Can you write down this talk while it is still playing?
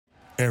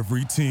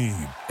Every team,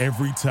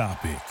 every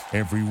topic,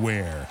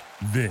 everywhere.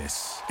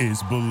 This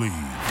is Believe.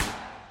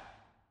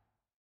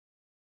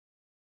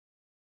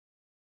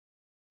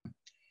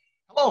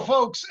 Hello,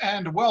 folks,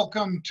 and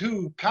welcome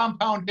to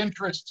Compound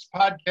Interests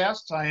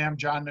Podcast. I am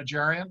John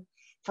Najarian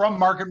from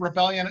Market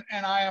Rebellion,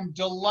 and I am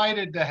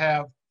delighted to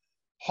have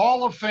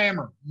Hall of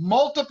Famer,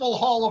 multiple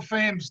Hall of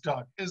Fames,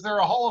 Doug. Is there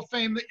a Hall of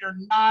Fame that you're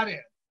not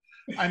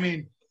in? I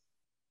mean,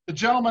 the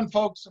gentleman,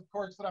 folks, of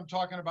course, that I'm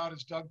talking about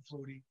is Doug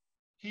Flutie.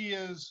 He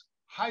is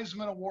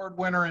Heisman Award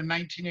winner in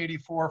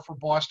 1984 for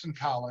Boston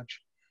College.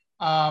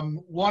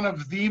 One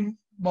of the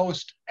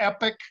most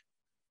epic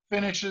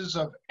finishes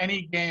of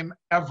any game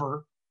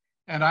ever.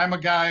 And I'm a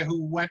guy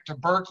who went to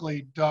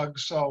Berkeley, Doug.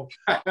 So,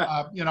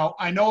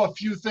 I know a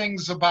few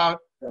things about,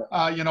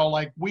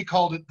 like we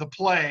called it the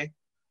play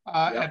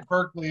at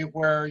Berkeley,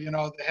 where,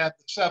 they had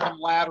the 7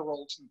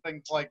 laterals and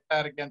things like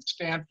that against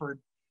Stanford.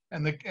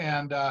 And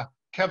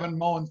Kevin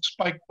Moen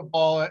spiked the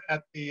ball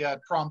at the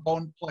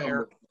trombone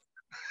player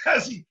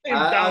as he came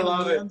down. I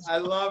love it. I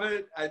love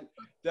it.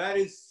 That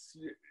is,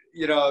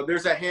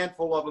 there's a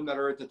handful of them that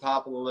are at the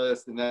top of the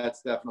list, and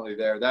that's definitely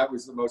there. That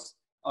was the most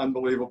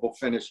unbelievable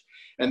finish,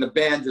 and the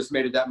band just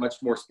made it that much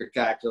more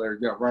spectacular.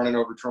 Running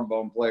over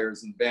trombone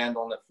players and band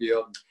on the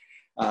field.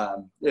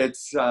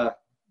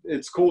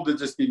 It's cool to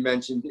just be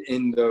mentioned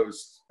in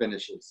those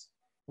finishes.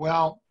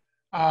 Well,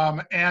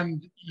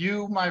 and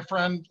you, my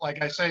friend,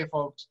 like I say,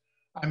 folks,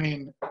 I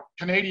mean,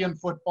 Canadian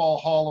Football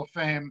Hall of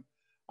Fame,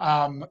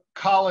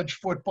 College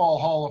Football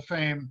Hall of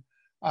Fame.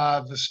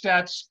 The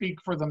stats speak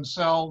for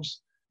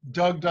themselves.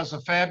 Doug does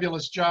a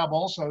fabulous job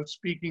also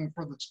speaking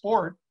for the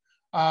sport,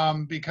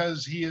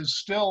 because he is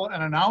still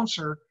an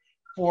announcer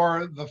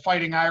for the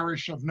Fighting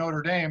Irish of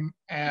Notre Dame.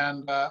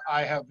 And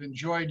I have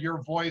enjoyed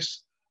your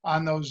voice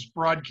on those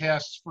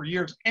broadcasts for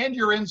years, and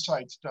your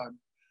insights, Doug,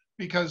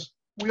 because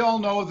we all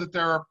know that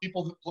there are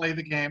people that play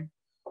the game,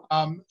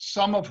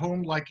 some of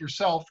whom, like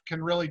yourself,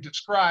 can really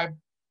describe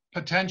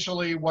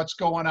potentially what's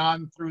going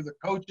on through the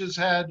coach's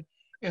head,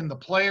 in the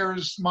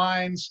players'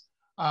 minds,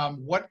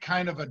 what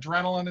kind of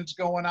adrenaline is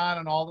going on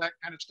and all that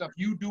kind of stuff.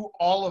 You do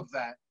all of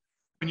that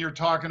when you're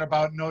talking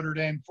about Notre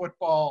Dame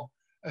football,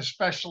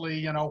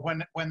 especially,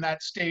 when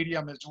that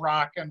stadium is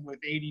rocking with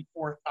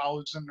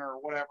 84,000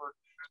 or whatever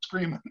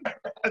screaming their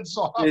heads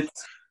off.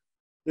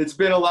 It's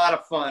been a lot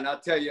of fun. I'll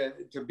tell you,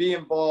 to be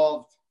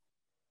involved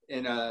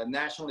in a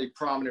nationally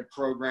prominent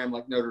program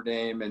like Notre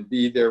Dame and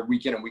be there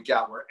week in and week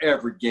out, where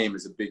every game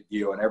is a big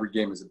deal and every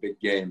game is a big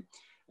game.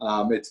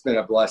 It's been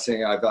a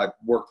blessing. I've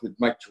worked with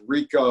Mike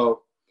Tirico,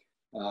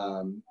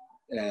 and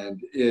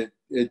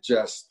it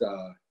just,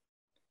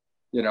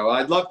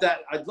 I'd love that.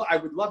 I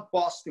would love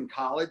Boston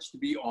College to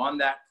be on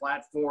that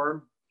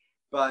platform,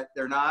 but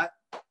they're not.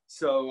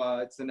 So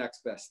it's the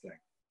next best thing.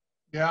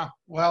 Yeah,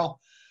 well,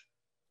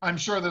 I'm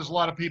sure there's a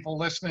lot of people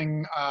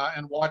listening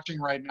and watching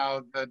right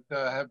now that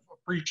have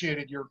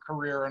appreciated your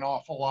career an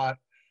awful lot.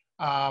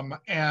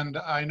 And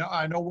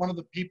I know one of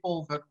the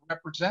people that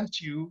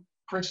represents you,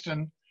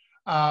 Kristen,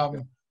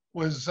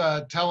 was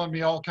telling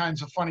me all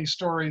kinds of funny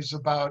stories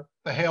about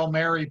the Hail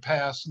Mary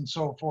pass and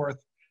so forth.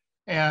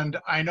 And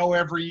I know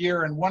every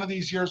year, and one of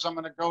these years I'm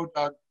going to go,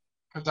 Doug,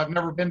 because I've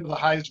never been to the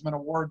Heisman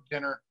Award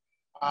dinner.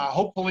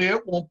 Hopefully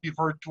it won't be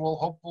virtual.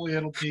 Hopefully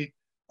it'll be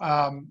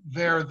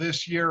there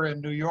this year in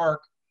New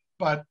York.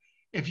 But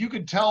if you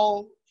could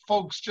tell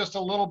folks just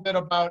a little bit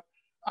about,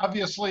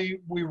 obviously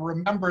we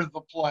remember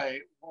the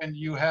play when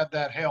you had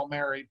that Hail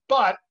Mary,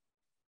 but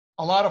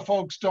a lot of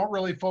folks don't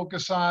really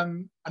focus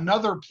on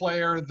another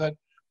player that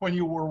when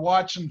you were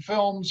watching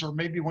films or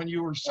maybe when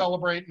you were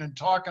celebrating and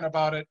talking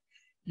about it,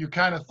 you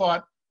kind of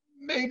thought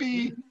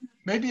maybe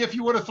if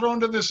you would have thrown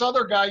to this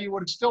other guy, you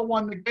would have still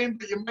won the game,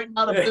 but you might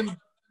not have been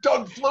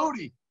Doug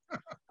Flutie.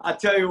 I'll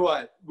tell you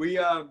what, we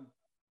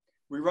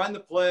run the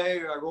play,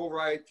 I roll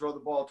right, throw the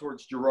ball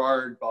towards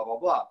Gerard, blah, blah,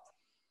 blah.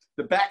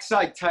 The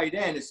backside tight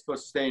end is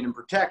supposed to stay in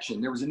protection.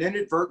 There was an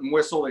inadvertent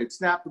whistle. They'd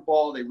snapped the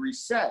ball. They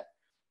reset.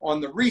 On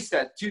the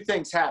reset, 2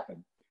 things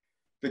happened.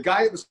 The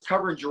guy that was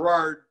covering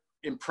Gerard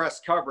in press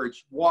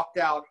coverage walked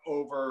out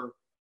over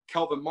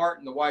Kelvin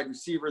Martin, the wide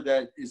receiver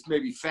that is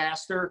maybe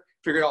faster.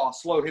 Figured, I'll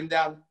slow him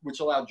down, which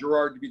allowed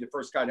Gerard to be the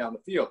first guy down the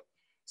field.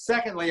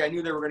 Secondly, I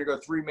knew they were going to go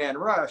 3-man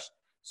rush.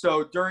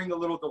 So during the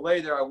little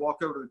delay there, I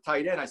walked over to the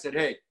tight end. I said,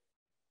 hey,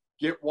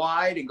 get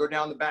wide and go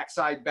down the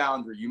backside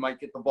boundary. You might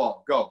get the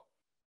ball. Go.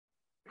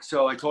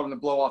 So I told him to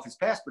blow off his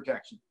pass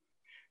protection.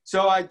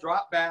 So I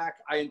drop back.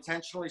 I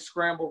intentionally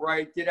scramble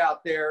right, get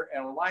out there,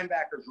 and a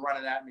linebacker's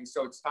running at me.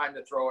 So it's time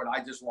to throw it.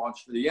 I just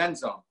launched for the end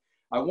zone.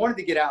 I wanted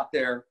to get out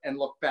there and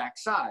look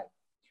backside.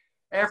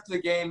 After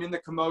the game, in the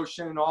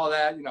commotion and all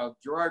that,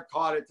 Gerard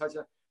caught it,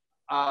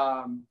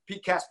 touchdown.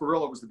 Pete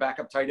Casparilla was the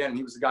backup tight end, and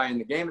he was the guy in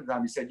the game at the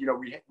time. He said,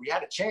 we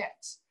had a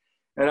chance.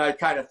 And I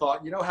kind of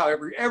thought, how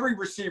every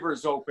receiver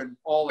is open.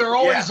 They're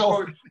always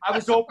open. I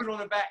was open on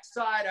the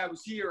backside. I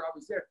was here. I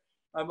was there.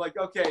 I'm like,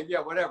 okay, yeah,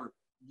 whatever.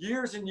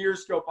 Years and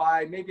years go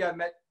by. Maybe I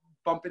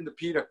bumped into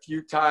Pete a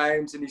few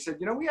times, and he said,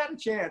 we had a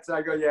chance. And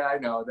I go, yeah, I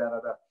know.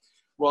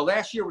 Well,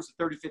 last year was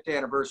the 35th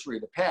anniversary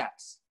of the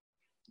pass.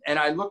 And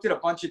I looked at a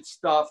bunch of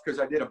stuff because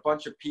I did a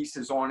bunch of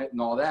pieces on it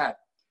and all that.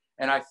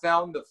 And I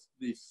found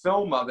the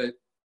film of it.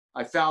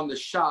 I found the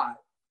shot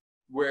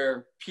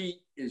where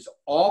Pete is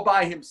all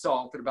by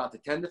himself at about the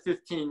 10 to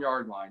 15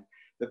 yard line.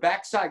 The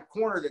backside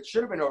corner that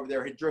should have been over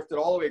there had drifted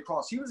all the way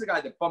across. He was the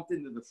guy that bumped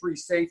into the free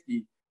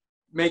safety,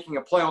 making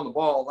a play on the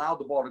ball, allowed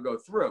the ball to go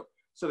through.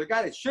 So the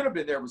guy that should have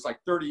been there was like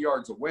 30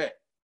 yards away.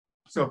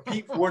 So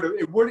Pete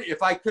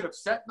if I could have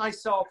set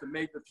myself and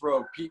made the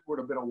throw, Pete would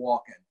have been a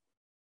walk-in.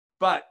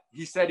 But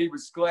he said he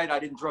was glad I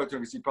didn't throw it to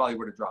him because he probably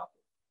would have dropped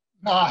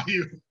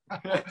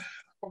it.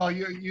 Well,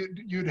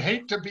 you'd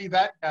hate to be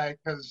that guy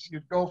because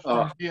you'd go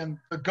from being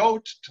the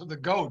GOAT to the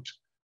GOAT.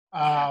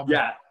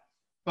 Yeah.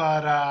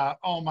 But,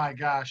 oh, my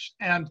gosh.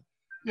 And,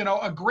 you know,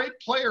 a great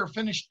player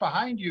finished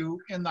behind you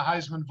in the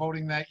Heisman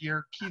voting that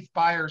year, Keith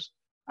Byers.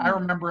 I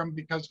remember him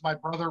because my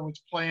brother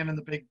was playing in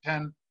the Big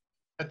Ten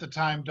at the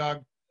time,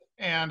 Doug.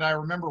 And I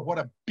remember what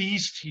a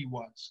beast he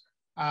was.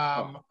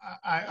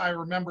 I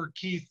remember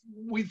Keith,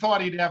 we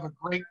thought he'd have a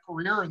great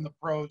career in the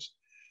pros.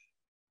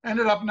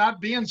 Ended up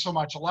not being so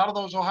much. A lot of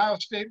those Ohio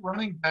State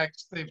running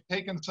backs, they've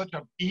taken such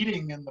a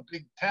beating in the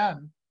Big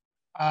Ten.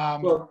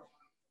 Or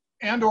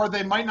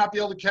they might not be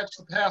able to catch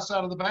the pass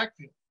out of the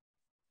backfield.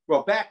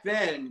 Well, back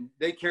then,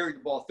 they carried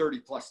the ball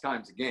 30-plus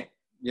times a game.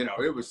 You know,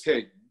 it was,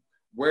 hey,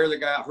 where the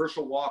guy,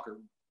 Herschel Walker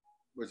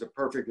was a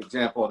perfect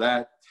example of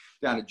that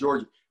down in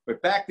Georgia.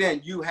 But back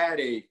then, you had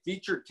a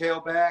featured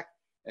tailback,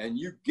 and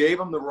you gave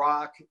him the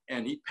rock,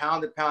 and he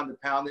pounded,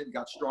 and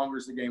got stronger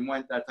as the game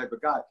went, that type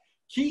of guy.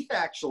 Keith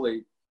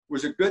actually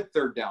was a good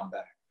third down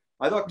back.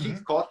 I thought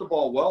Keith caught the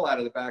ball well out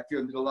of the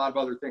backfield and did a lot of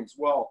other things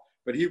well.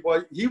 But he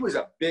was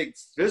a big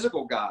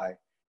physical guy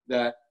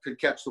that could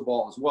catch the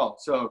ball as well.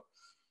 So,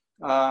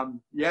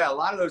 yeah, a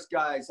lot of those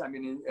guys, I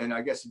mean, and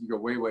I guess if you go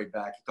way, way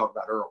back, you talk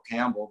about Earl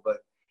Campbell, but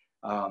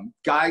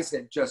guys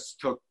that just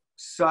took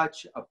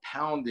such a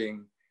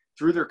pounding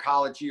through their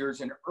college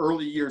years and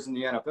early years in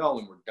the NFL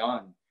and were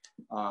done.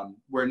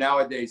 Where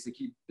nowadays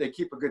they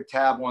keep a good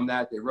tab on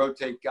that. They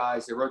rotate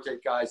guys at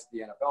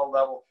the NFL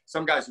level.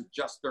 Some guys are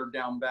just third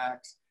down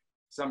backs.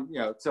 Some, you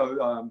know,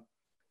 so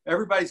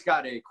everybody's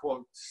got a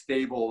quote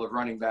stable of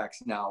running backs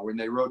now when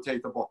they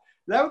rotate the ball.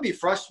 That would be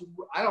frustrating.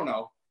 I don't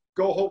know.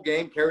 Go a whole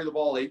game, carry the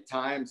ball 8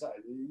 times.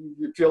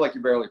 You feel like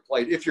you barely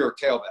played if you're a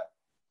tailback.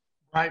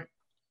 Right.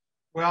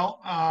 Well,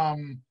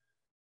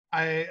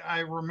 I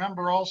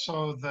remember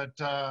also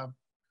that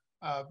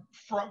I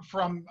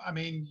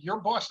mean, your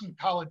Boston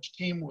College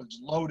team was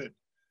loaded.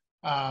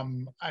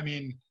 I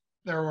mean,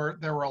 there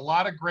were a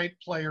lot of great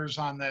players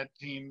on that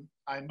team.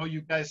 I know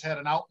you guys had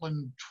an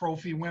Outland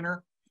Trophy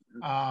winner.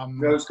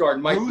 Nose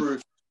guard, Mike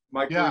Ruth.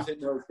 Mike Ruth at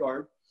nose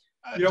guard.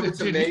 You know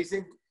what's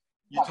amazing?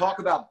 You talk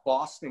about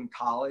Boston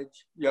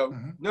College. You know,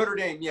 Notre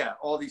Dame, yeah,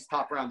 all these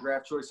top round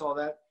draft choice, all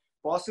that.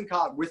 Boston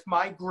College, with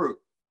my group,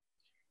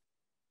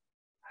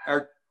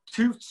 our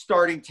 2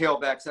 starting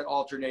tailbacks that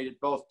alternated,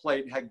 both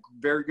had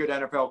very good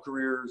NFL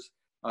careers.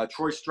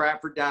 Troy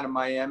Stratford down in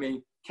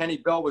Miami. Kenny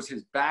Bell was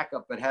his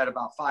backup, but had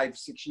about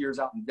 5-6 years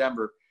out in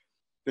Denver.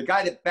 The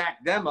guy that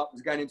backed them up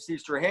was a guy named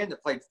Steve Strahan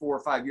that played 4 or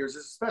 5 years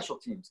as a special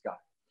teams guy.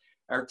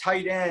 Our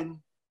tight end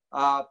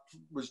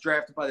was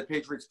drafted by the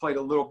Patriots, played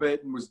a little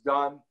bit and was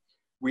done.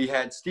 We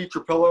had Steve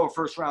Trapillo, a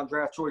first-round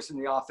draft choice in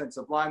the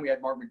offensive line. We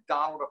had Mark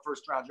McDonald, a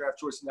first-round draft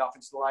choice in the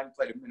offensive line,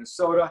 played in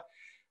Minnesota.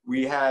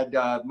 We had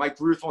Mike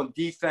Ruth on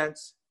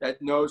defense at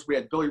nose. We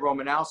had Billy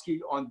Romanowski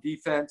on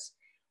defense.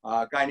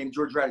 A guy named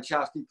George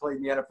Radichowski played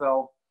in the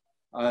NFL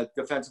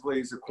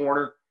defensively as a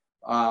corner.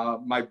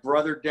 My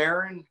brother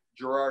Darren,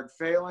 Gerard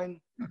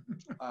Phelan,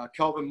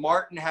 Kelvin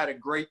Martin had a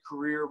great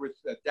career with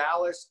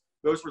Dallas.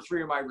 Those were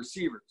 3 of my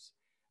receivers.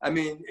 I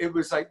mean, it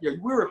was like, you know,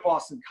 we were at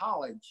Boston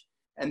College,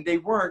 and they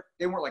weren't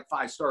like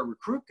 5-star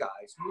recruit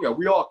guys. You know,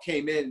 we all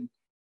came in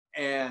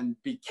and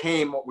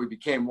became what we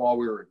became while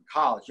we were in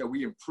college. You know,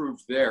 we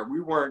improved there. We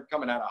weren't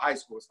coming out of high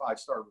school as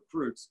 5-star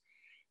recruits.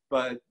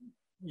 But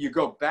you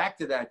go back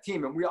to that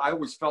team, and I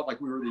always felt like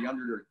we were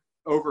the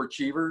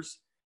overachievers.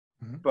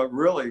 But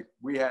really,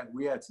 we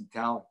had some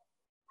talent.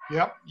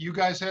 Yep, you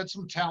guys had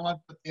some talent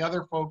that the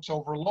other folks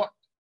overlooked.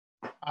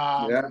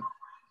 Yeah.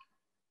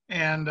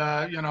 And,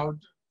 you know,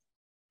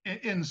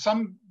 in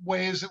some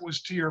ways it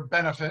was to your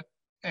benefit,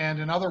 and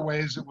in other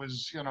ways it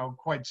was, you know,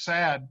 quite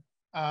sad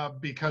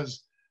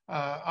because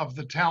of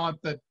the talent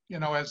that, you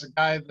know, as a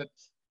guy that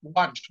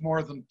watched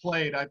more than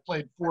played. I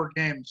played 4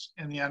 games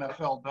in the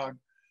NFL, Doug.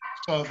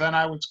 So then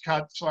I was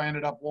cut, so I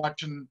ended up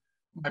watching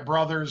my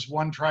brothers.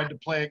 One tried to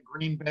play at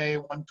Green Bay,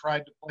 one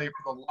tried to play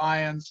for the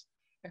Lions,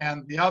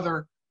 and the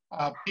other,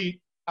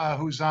 Pete,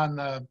 who's on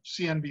the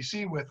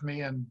CNBC with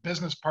me and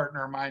business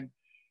partner of mine,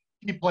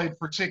 he played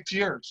for 6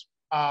 years.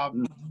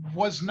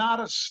 Was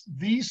not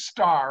the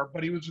star,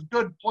 but he was a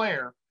good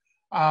player.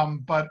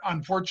 But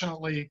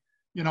unfortunately,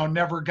 you know,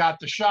 never got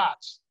the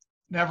shots,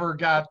 never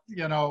got,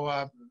 you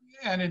know,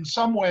 and in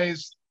some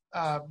ways,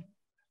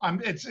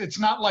 it's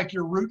not like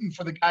you're rooting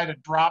for the guy to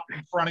drop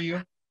in front of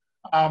you.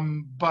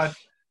 But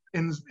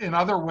in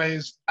other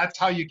ways, that's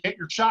how you get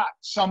your shot.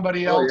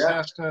 Somebody else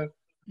has to,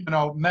 you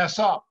know, mess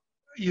up,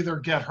 either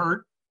get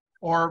hurt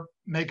or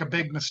make a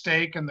big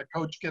mistake and the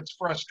coach gets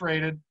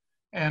frustrated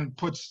and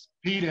puts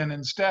Pete in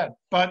instead.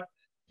 But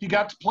he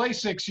got to play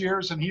 6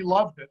 years and he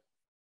loved it.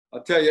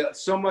 I'll tell you,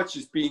 so much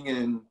is being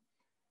in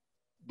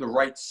the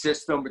right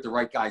system with the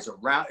right guys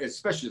around,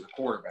 especially as a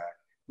quarterback,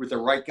 with the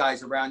right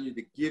guys around you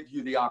to give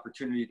you the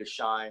opportunity to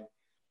shine.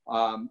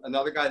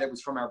 Another guy that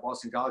was from our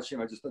Boston College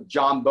team,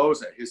 John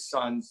Boza, his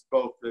sons,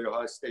 both the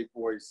Ohio State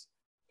boys.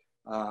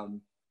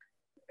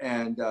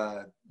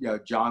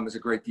 John was a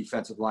great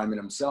defensive lineman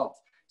himself.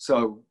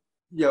 So,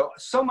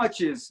 so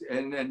much is,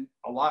 and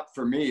a lot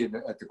for me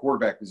at the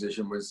quarterback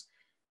position was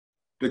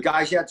the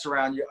guys you had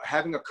surround you,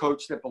 having a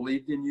coach that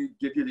believed in you,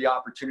 give you the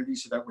opportunity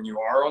so that when you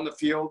are on the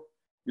field,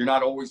 you're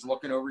not always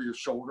looking over your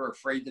shoulder,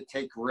 afraid to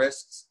take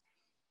risks.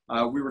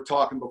 We were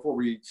talking before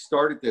we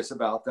started this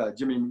about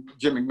Jim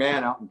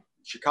McMahon out in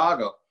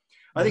Chicago.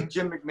 I think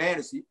Jim McMahon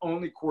is the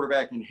only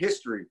quarterback in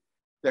history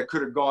that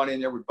could have gone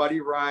in there with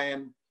Buddy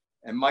Ryan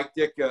and Mike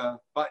Ditka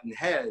button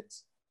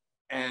heads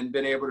and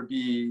been able to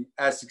be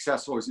as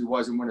successful as he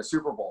was and win a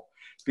Super Bowl.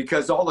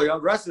 Because all the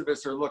rest of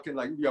us are looking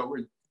like,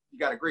 you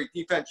got a great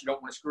defense. You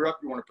don't want to screw up.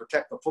 You want to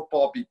protect the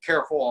football, be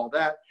careful, all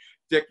that.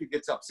 Ditka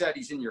gets upset.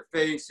 He's in your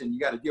face, and you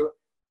got to deal with it.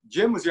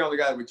 Jim was the only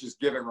guy that would just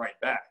give it right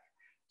back.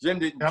 Jim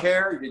didn't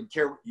care. He didn't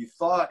care what you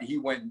thought. He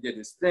went and did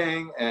his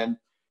thing, and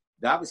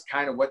that was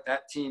kind of what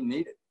that team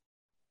needed.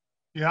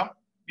 Yeah,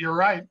 you're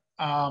right.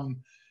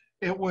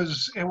 It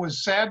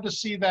was sad to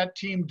see that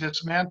team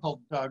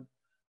dismantled, Doug,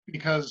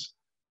 because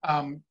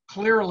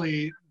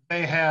clearly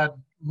they had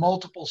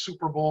multiple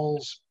Super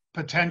Bowls,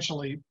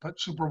 potentially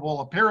Super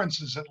Bowl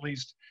appearances at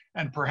least,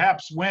 and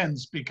perhaps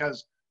wins,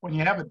 because when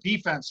you have a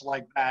defense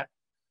like that,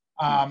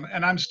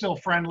 and I'm still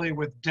friendly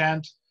with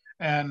Dent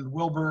and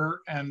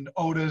Wilbur and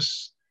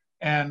Otis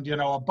and,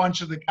 a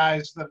bunch of the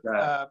guys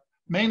that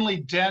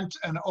mainly Dent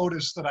and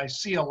Otis that I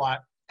see a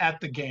lot at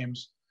the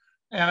games.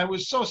 And it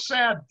was so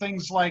sad,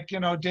 things like,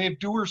 Dave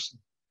Duerson,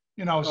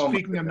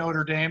 speaking of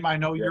Notre Dame, I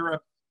know you're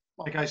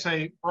like I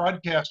say,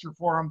 broadcaster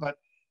for him, but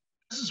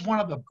this is one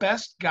of the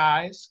best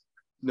guys.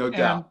 No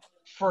doubt.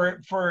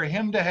 And for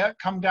him to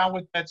come down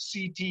with that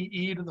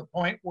CTE to the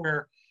point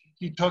where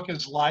he took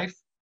his life,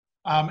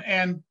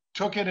 and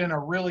took it in a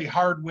really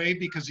hard way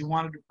because he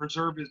wanted to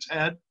preserve his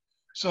head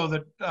so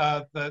that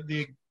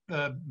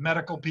the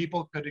medical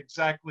people could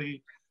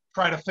exactly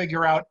try to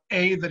figure out,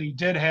 A, that he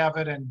did have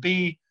it, and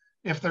B,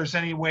 if there's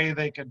any way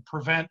they could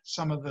prevent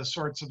some of the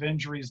sorts of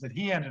injuries that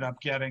he ended up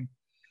getting.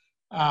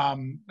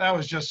 That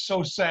was just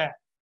so sad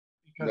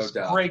because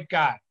great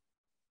guy.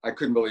 I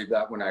couldn't believe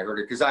that when I heard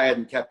it because I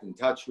hadn't kept in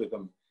touch with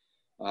him.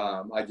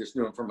 I just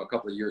knew him from a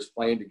couple of years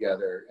playing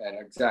together, and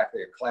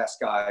exactly a class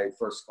guy,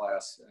 first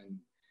class, and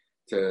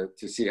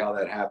to see how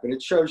that happened.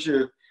 It shows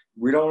you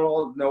we don't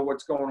all know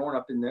what's going on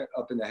up in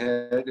the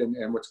head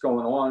and what's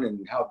going on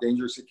and how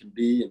dangerous it can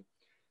be. And,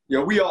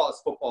 we all as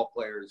football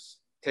players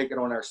take it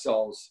on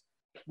ourselves.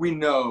 We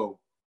know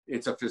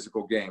it's a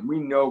physical game. We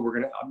know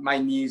my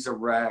knees are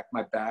racked,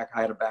 my back, I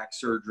had a back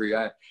surgery.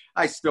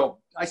 I still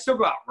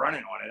go out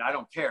running on it. I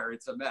don't care.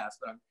 It's a mess,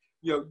 but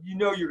you're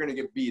going to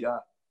get beat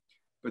up.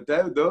 But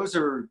those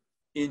are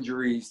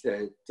injuries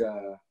that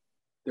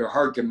they're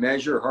hard to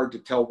measure, hard to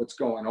tell what's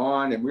going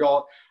on. And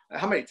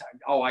how many times,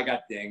 I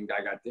got dinged.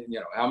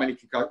 How many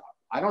concussions?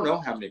 I don't know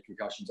how many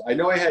concussions. I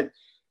know I had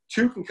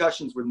 2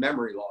 concussions with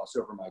memory loss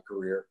over my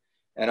career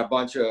and a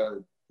bunch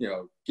of,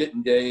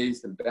 getting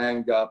dazed and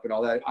banged up and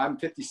all that. I'm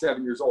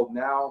 57 years old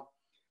now.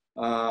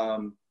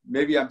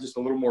 Maybe I'm just a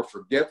little more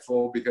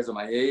forgetful because of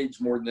my age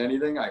more than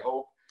anything, I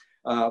hope.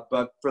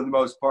 But for the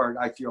most part,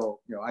 I feel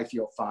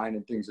fine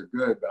and things are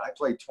good. But I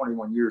played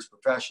 21 years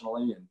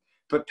professionally and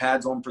put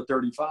pads on for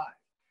 35.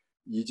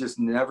 You just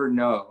never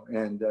know.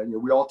 And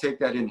we all take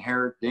that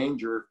inherent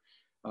danger.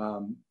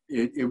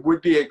 It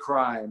would be a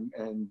crime.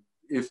 And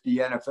if the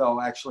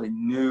NFL actually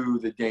knew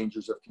the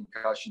dangers of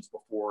concussions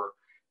before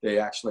they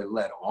actually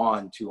led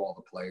on to all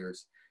the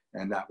players.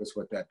 And that was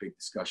what that big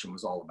discussion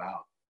was all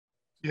about.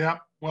 Yeah.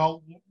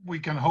 Well, we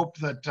can hope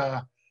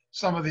that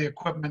some of the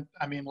equipment,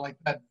 like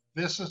that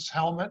Visus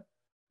helmet,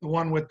 the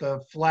one with the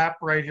flap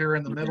right here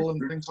in the middle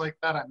and things like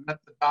that. I met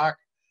the doc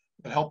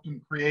that helped him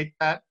create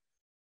that.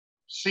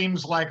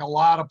 Seems like a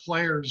lot of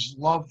players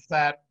love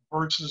that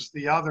versus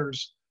the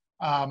others.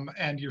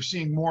 And you're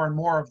seeing more and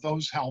more of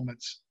those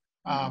helmets,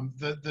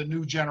 the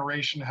new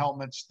generation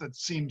helmets that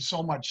seem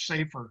so much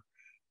safer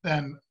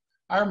than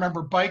I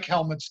remember bike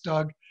helmets,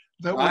 Doug,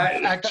 that would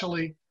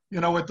actually,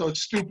 with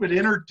those stupid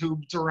inner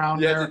tubes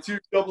around there. Yeah,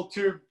 the double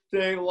tube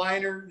thing,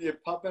 liner, you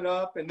pump it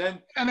up, and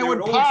it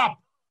would pop.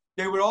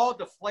 They would all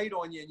deflate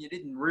on you, and you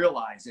didn't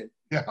realize it.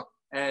 Yeah.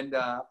 And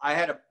I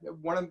had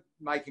one of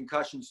my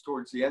concussions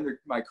towards the end of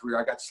my career.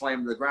 I got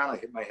slammed to the ground. I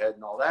hit my head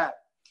and all that.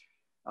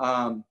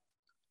 And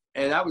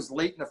that was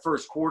late in the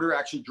first quarter.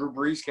 Actually, Drew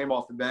Brees came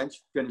off the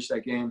bench, finished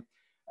that game.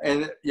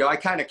 And, I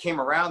kind of came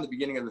around the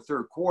beginning of the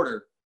third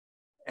quarter.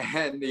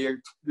 And the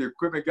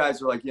equipment guys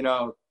were like,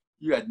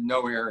 you had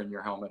no air in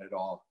your helmet at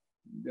all.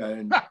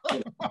 And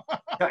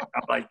I'm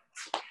like,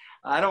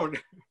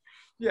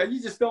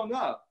 you just don't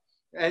know.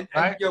 And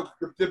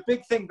the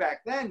big thing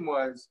back then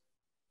was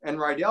And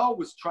Rydell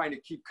was trying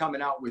to keep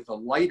coming out with a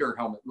lighter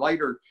helmet,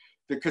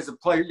 because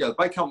the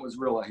bike helmet was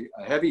really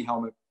a heavy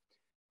helmet.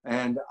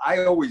 And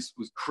I always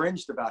was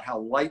cringed about how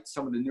light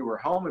some of the newer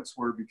helmets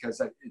were because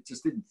it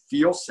just didn't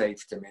feel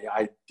safe to me.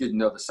 I didn't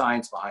know the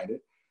science behind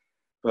it.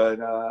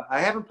 But I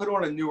haven't put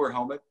on a newer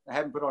helmet. I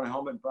haven't put on a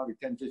helmet in probably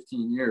 10,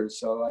 15 years,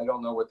 so I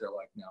don't know what they're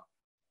like now.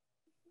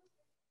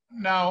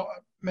 Now,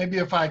 maybe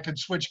if I could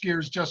switch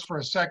gears just for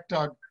a sec,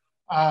 Doug,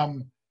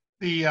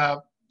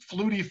 the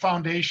Flutie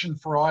Foundation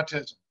for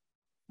Autism.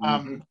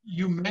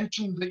 You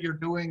mentioned that you're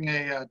doing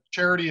a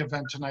charity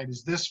event tonight.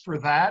 Is this for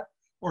that?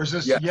 Or is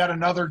this yet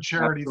another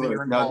charity that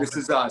you're involved in? No, this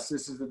is us.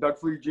 This is the Doug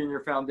Flutie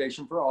Jr.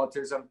 Foundation for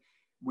Autism.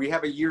 We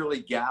have a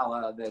yearly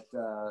gala that,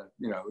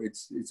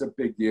 it's a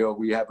big deal.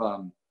 We have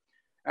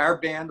our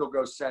band will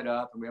go set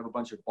up, and we have a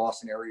bunch of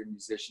Boston area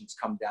musicians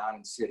come down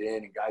and sit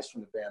in, and guys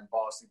from the band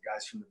Boston,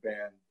 guys from the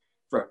band,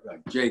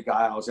 Jay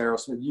Giles,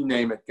 Aerosmith, you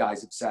name it,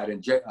 guys have sat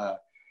in.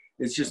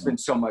 It's just been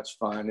so much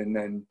fun. And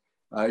then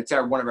it's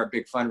one of our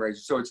big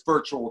fundraisers. So it's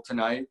virtual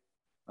tonight.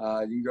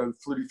 You can go to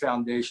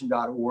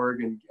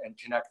flutiefoundation.org and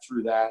connect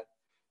through that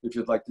if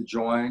you'd like to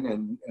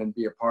join and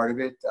be a part of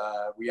it.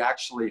 We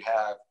actually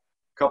have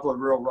a couple of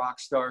real rock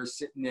stars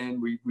sitting in.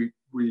 We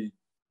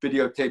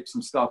videotaped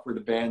some stuff where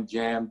the band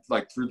jammed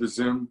like through the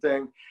Zoom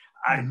thing.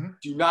 I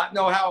do not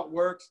know how it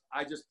works.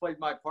 I just played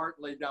my part,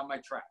 laid down my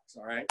tracks.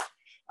 All right.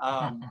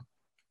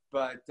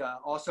 But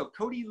also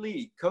Cody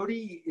Lee.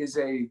 Cody is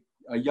a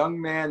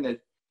young man that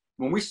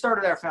when we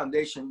started our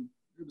foundation,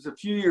 it was a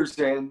few years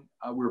in,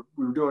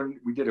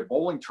 we did a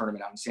bowling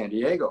tournament out in San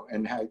Diego,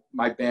 and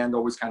my band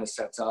always kind of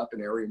sets up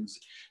in areas.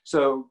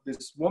 So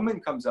this woman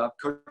comes up,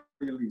 Cody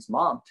Lee's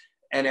mom,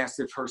 and asks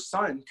if her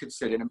son could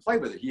sit in and play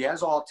with it. He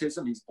has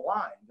autism, he's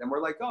blind. And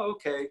we're like, oh,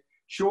 okay,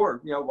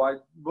 sure. Why?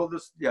 Well,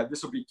 this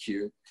will be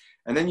cute.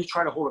 And then you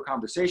try to hold a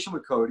conversation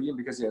with Cody, and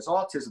because he has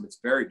autism, it's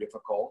very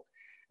difficult.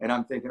 And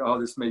I'm thinking, oh,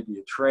 this may be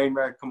a train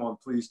wreck. Come on,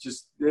 please,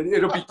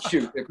 it'll be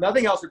cute. If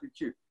nothing else, it'll be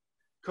cute.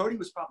 Cody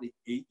was probably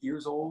 8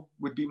 years old,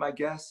 would be my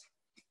guess.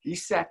 He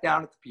sat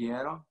down at the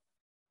piano,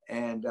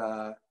 and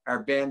our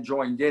band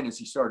joined in as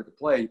he started to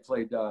play. He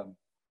played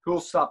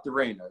Who'll Stop the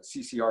Rain, a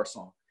CCR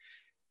song.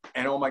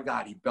 And oh my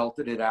God, he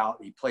belted it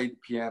out. He played the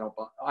piano.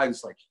 I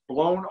was like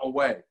blown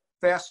away.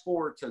 Fast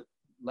forward to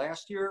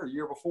last year or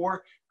year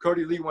before,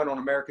 Cody Lee went on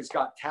America's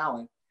Got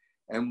Talent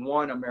and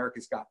won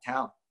America's Got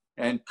Talent.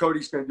 And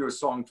Cody's going to do a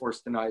song for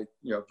us tonight,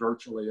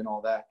 virtually and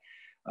all that.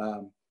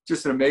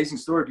 Just an amazing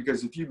story,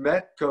 because if you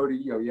met Cody,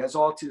 he has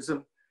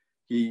autism.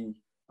 He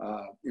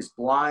is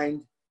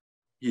blind.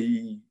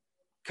 He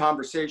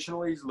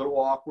conversationally is a little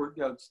awkward.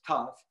 It's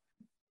tough.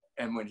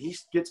 And when he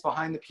gets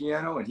behind the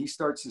piano and he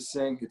starts to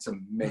sing, it's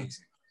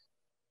amazing.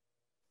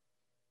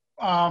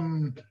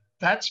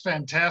 That's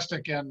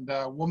fantastic. And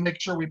we'll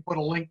make sure we put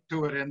a link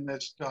to it in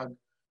this, Doug.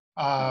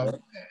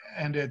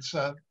 And it's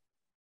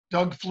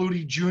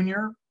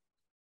DougFlutieJr.org,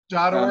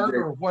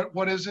 or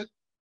what is it?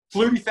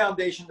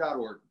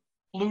 FlutieFoundation.org.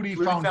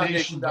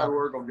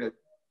 FlutieFoundation.org will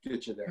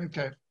get you there.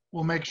 Okay.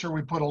 We'll make sure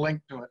we put a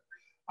link to it.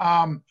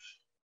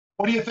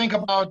 What do you think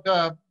about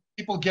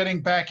people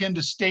getting back into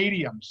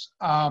stadiums?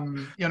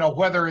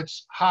 Whether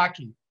it's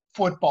hockey,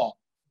 football,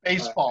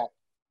 baseball,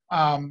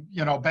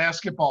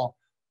 basketball.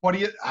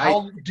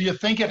 How do you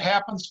think it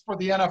happens for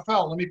the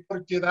NFL? Let me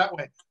put it to you that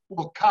way.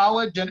 Will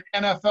college and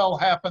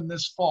NFL happen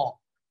this fall?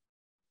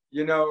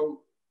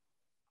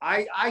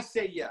 I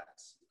say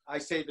yes. I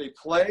say they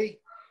play.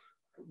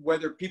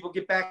 Whether people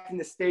get back in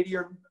the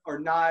stadium or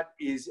not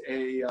is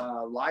a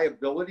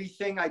liability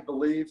thing. I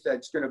believe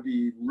that's going to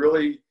be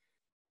really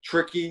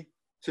tricky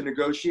to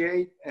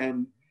negotiate.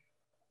 And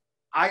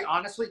I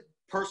honestly,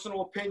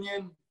 personal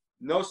opinion,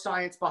 no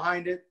science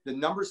behind it. The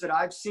numbers that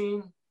I've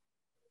seen,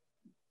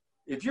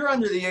 if you're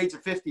under the age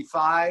of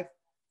 55,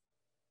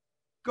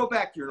 go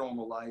back to your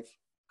normal life,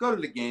 go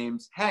to the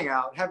games, hang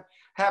out, have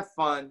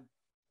fun.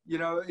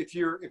 If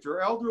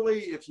you're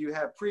elderly, if you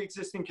have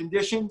pre-existing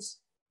conditions,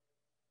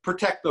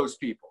 protect those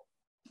people.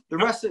 The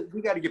rest of it,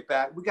 we got to get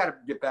back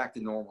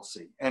to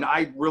normalcy. And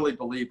I really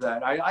believe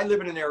that. I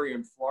live in an area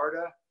in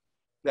Florida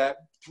that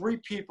 3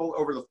 people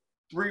over the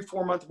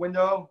 3-4 month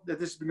window that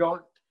this has been going,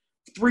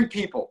 3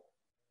 people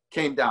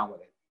came down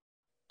with it.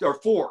 Or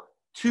 4,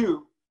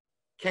 2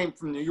 came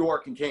from New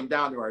York and came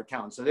down to our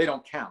town, so they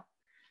don't count.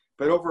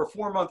 But over a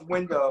 4-month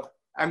window,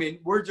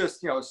 we're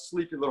just, a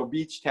sleepy little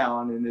beach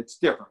town, and it's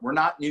different. We're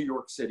not New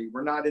York City.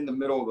 We're not in the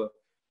middle of a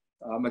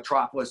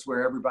metropolis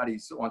where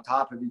everybody's on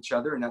top of each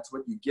other, and that's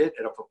what you get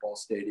at a football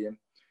stadium.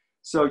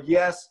 So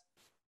yes,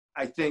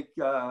 I think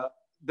the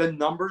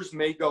numbers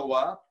may go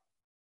up,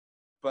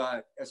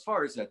 but as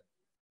far as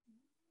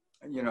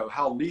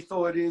how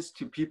lethal it is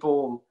to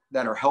people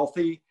that are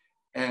healthy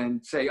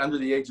and say under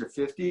the age of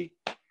 50,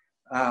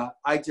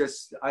 I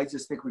just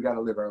think we got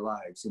to live our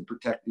lives and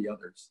protect the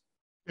others.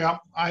 Yeah,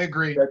 I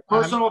agree. That's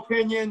personal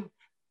opinion.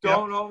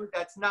 Don't know.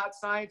 That's not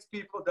science,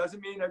 people.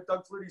 Doesn't mean that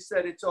Doug Flutie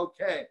said it's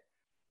okay.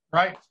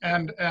 Right.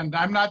 And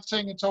I'm not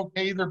saying it's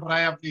okay either, but I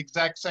have the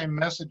exact same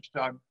message,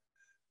 Doug.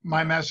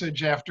 My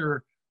message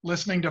after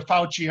listening to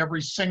Fauci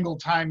every single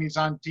time he's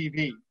on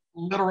TV,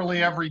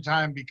 literally every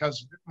time,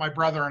 because my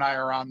brother and I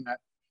are on that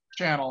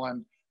channel,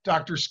 and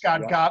Dr.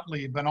 Scott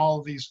Gottlieb and all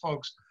of these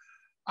folks.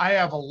 I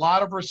have a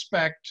lot of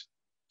respect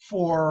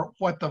for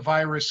what the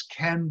virus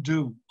can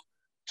do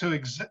to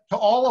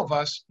all of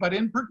us, but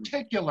in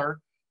particular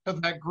to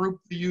that group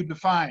that you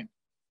defined,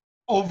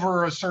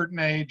 over a certain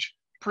age,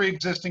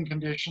 pre-existing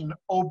condition,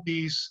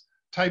 obese,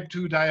 type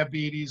 2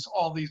 diabetes,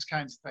 all these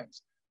kinds of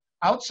things.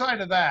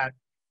 Outside of that,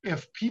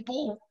 if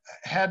people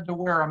had to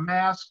wear a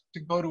mask to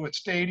go to a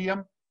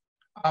stadium,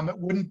 it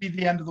wouldn't be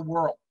the end of the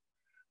world.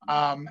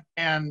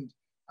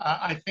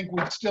 I think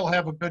we'd still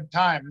have a good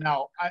time.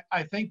 Now,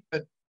 I think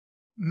that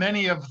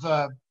many of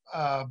the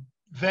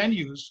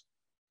venues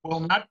will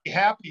not be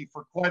happy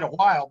for quite a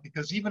while,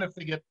 because even if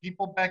they get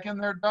people back in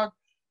there, Doug,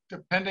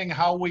 depending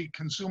how we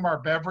consume our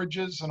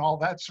beverages and all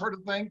that sort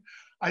of thing,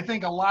 I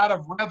think a lot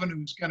of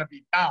revenue is going to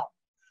be down.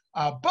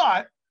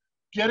 But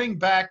getting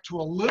back to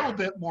a little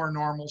bit more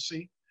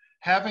normalcy,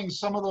 having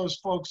some of those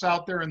folks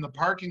out there in the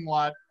parking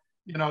lot,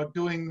 you know,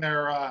 doing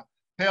their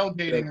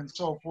tailgating and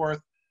so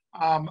forth,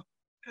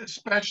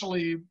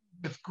 especially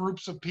with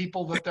groups of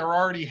people that they're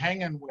already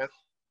hanging with,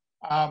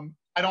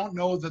 I don't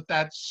know that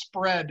that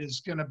spread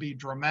is going to be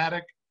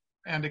dramatic.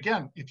 And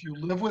again, if you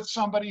live with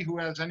somebody who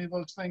has any of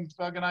those things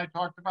Doug and I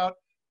talked about,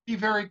 be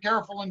very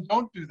careful and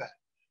don't do that.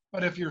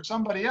 But if you're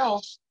somebody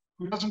else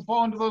who doesn't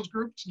fall into those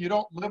groups, and you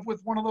don't live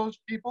with one of those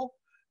people,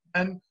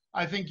 then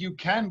I think you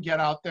can get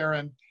out there.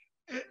 And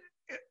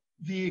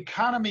the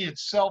economy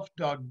itself,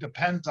 Doug,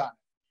 depends on it.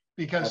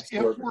 Because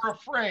if we're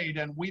afraid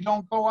and we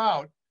don't go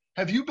out,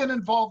 have you been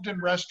involved in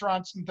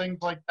restaurants and things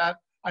like that?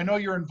 I know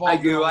you're involved.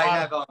 I do.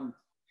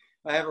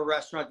 I have a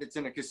restaurant that's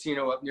in a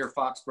casino up near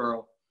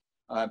Foxborough,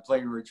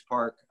 Plain Ridge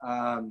Park.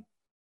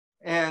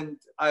 And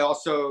I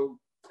also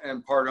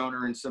am part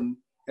owner in some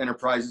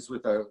enterprises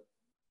with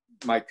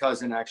my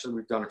cousin. Actually,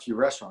 we've done a few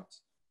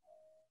restaurants.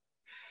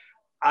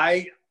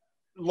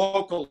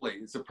 Locally,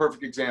 it's a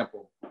perfect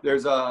example.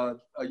 There's a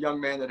young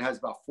man that has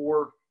about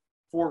four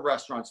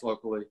restaurants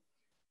locally,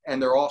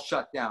 and they're all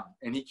shut down,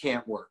 and he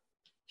can't work.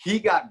 He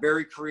got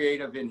very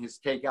creative in his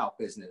takeout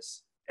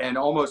business and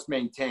almost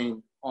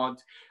maintained on.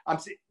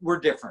 We're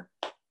different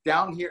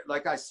down here.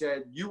 Like I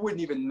said, you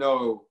wouldn't even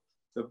know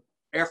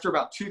after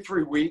about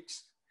 2-3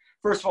 weeks.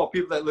 First of all,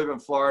 people that live in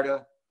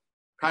Florida,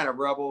 kind of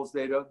rebels.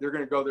 They're going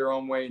to go their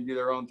own way and do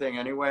their own thing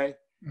anyway.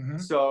 Mm-hmm.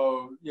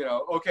 So, you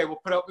know, okay,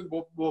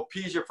 we'll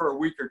appease you for a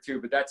week or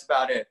two, but that's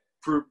about it.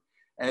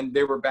 And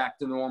they were back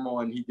to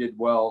normal, and he did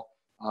well.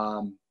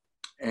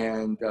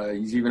 And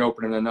he's even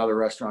opening another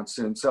restaurant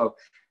soon. So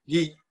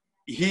he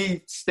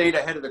stayed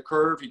ahead of the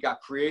curve. He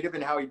got creative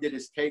in how he did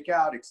his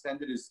takeout,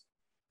 extended his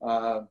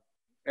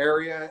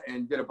area,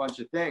 and did a bunch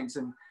of things.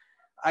 And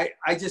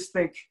I just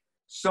think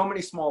so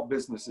many small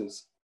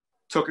businesses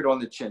took it on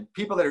the chin.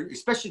 People that are,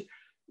 especially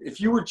if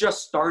you were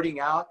just starting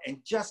out and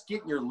just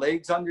getting your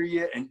legs under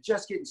you and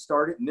just getting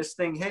started and this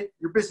thing hit,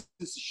 your business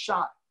is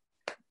shot,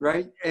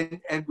 right?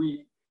 And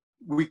we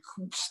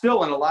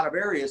still, in a lot of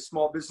areas,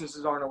 small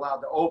businesses aren't allowed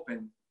to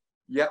open,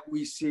 yet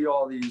we see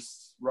all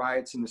these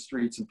riots in the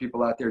streets and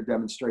people out there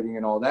demonstrating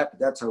and all that, but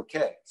that's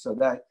okay. So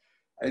that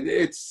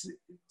it's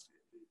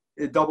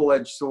a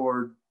double-edged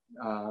sword.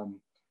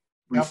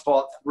 We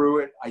fought through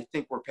it. I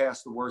think we're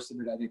past the worst of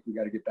it. I think we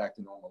got to get back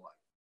to normal life.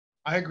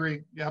 I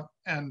agree. Yep.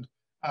 And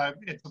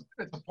it's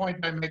a point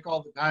I make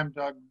all the time,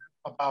 Doug,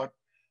 about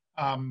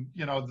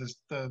you know,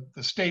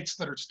 the states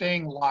that are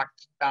staying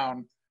locked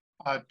down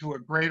to a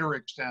greater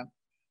extent.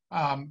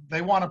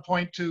 They want to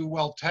point to,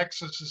 well,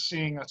 Texas is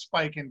seeing a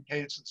spike in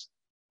cases,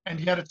 and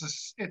yet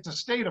it's a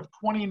state of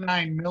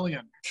 29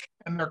 million,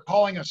 and they're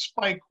calling a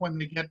spike when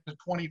they get to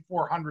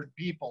 2,400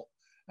 people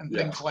and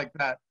things like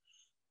that.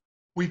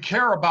 We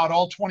care about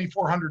all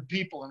 2,400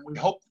 people, and we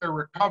hope they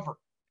recover.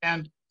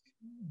 And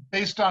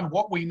based on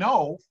what we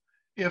know,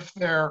 if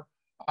they're,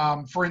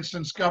 for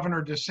instance,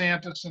 Governor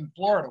DeSantis in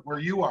Florida, where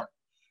you are,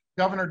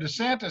 Governor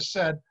DeSantis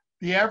said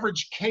the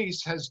average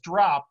case has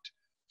dropped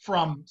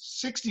from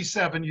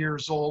 67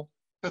 years old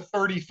to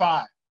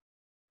 35.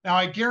 Now,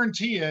 I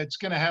guarantee you it's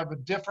going to have a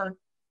different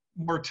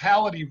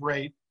mortality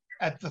rate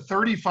at the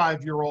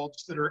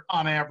 35-year-olds that are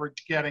on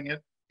average getting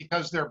it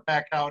because they're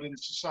back out in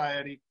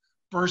society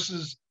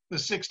versus the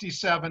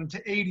 67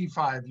 to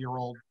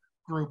 85-year-old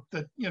group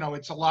that, you know,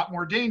 it's a lot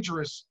more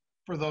dangerous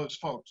for those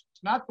folks.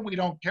 It's not that we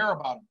don't care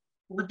about them.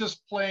 We're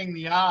just playing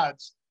the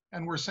odds,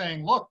 and we're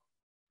saying, look,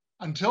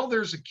 until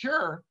there's a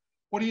cure,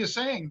 what are you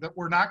saying? That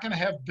we're not going to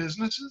have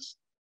businesses?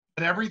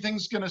 That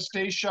everything's going to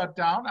stay shut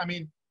down? I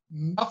mean,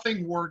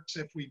 nothing works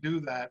if we do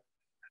that.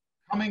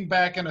 Coming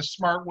back in a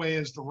smart way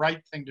is the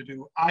right thing to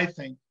do, I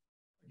think.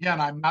 Again,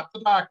 I'm not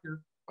the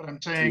doctor, but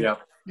I'm saying,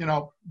 you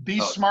know, be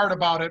smart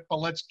about it, but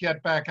let's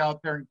get back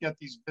out there and get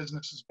these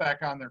businesses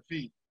back on their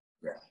feet.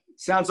 Yeah.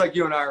 Sounds like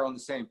you and I are on the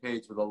same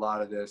page with a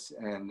lot of this.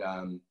 And,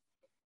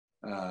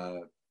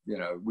 you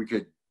know, we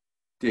could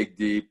dig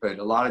deep, but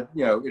a lot of,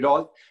 you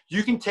know,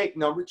 you can take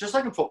numbers, just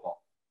like in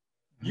football.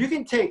 You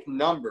can take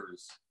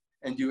numbers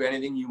and do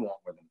anything you want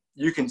with them.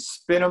 You can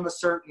spin them a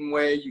certain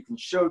way. You can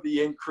show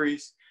the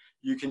increase.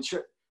 You can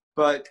show,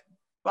 but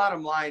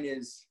bottom line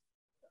is,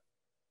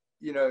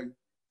 you know,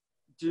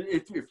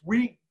 if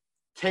we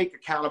take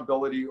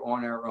accountability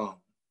on our own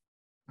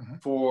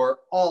for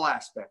all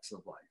aspects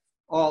of life,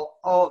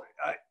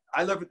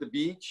 I live at the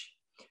beach,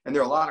 and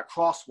there are a lot of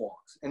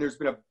crosswalks, and there's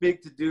been a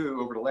big to-do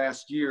over the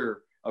last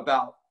year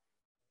about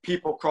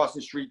people crossing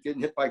the street,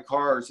 getting hit by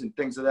cars and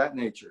things of that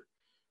nature.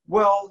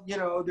 Well, you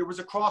know, there was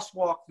a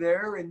crosswalk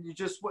there, and you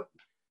just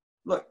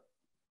look,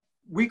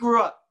 we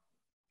grew up,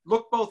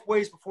 look both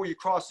ways before you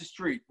cross the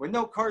street. When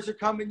no cars are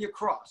coming, you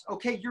cross.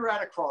 Okay, you're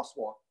at a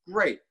crosswalk.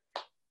 Great.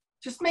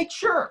 Just make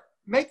sure,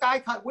 make eye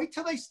contact, wait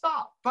till they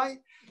stop.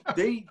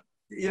 They,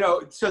 you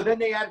know, so then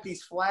they added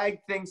these flag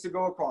things to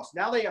go across.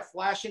 Now they have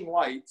flashing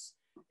lights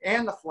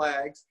and the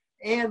flags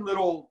and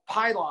little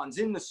pylons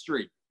in the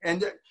street.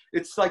 And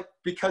it's like,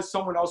 because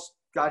someone else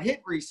got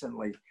hit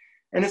recently.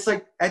 And it's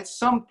like, at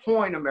some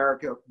point,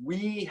 America,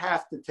 we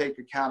have to take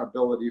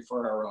accountability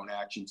for our own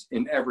actions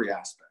in every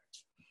aspect.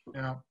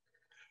 Yeah.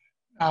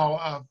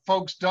 Now,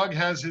 folks, Doug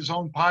has his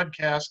own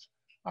podcast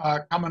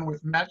coming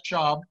with Matt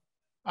Schaub.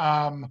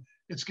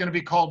 It's going to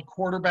be called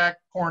Quarterback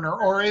Corner,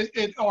 or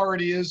it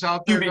already is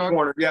out there. QB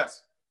Corner,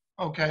 yes.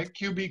 Okay,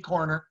 QB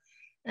Corner.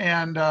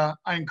 And I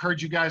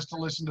encourage you guys to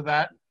listen to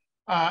that.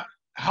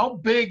 How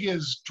big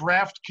is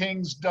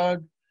DraftKings,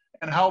 Doug?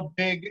 And how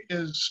big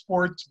is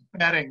sports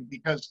betting?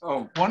 Because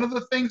one of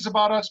the things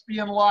about us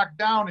being locked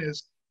down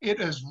is it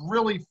has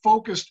really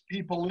focused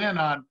people in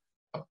on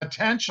the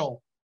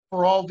potential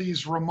for all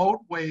these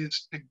remote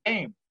ways to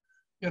game,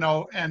 you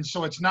know, and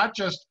so it's not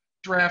just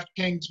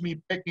DraftKings,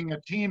 me picking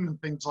a team and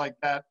things like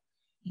that.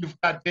 You've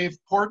got Dave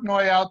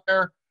Portnoy out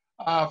there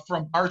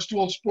from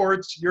Barstool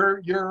Sports,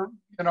 your you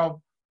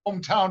know,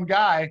 hometown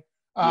guy.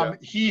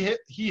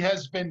 He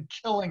has been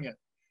killing it,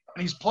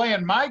 and he's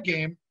playing my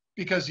game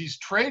because he's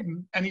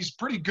trading, and he's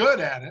pretty good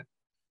at it.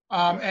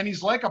 And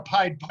he's like a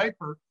Pied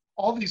Piper.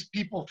 All these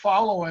people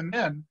follow him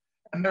in,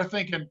 and they're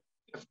thinking,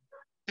 if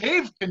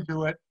Dave can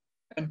do it,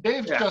 and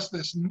Dave's just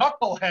this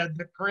knucklehead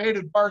that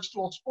created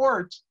Barstool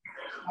Sports,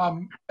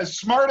 as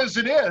smart as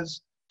it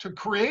is to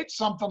create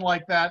something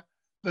like that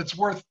that's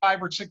worth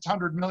 $500 or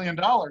 $600 million.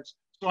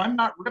 So I'm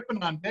not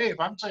ripping on Dave.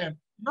 I'm saying,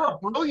 you're a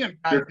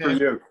brilliant guy, Good Dave.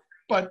 for you.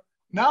 But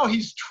now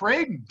he's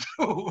trading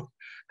too.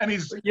 And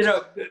he's, you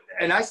know,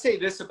 and I say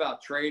this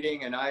about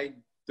trading, and I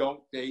don't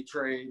day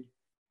trade,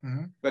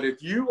 but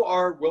if you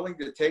are willing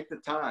to take the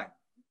time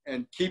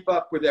and keep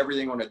up with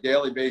everything on a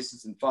daily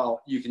basis and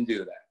follow, you can do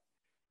that.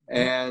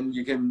 And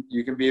you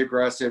can be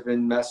aggressive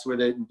and mess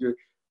with it and do it,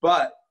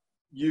 but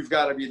you've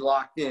got to be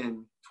locked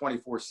in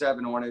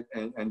 24/7 on it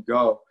and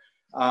go.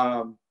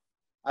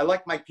 I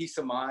like my peace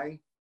of mind.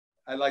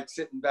 I like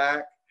sitting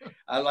back.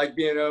 I like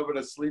being able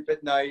to sleep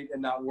at night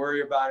and not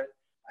worry about it.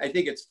 I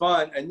think it's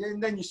fun.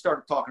 And then you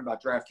start talking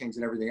about DraftKings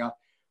and everything else.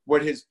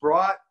 What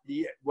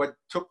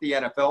took the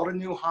NFL to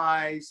new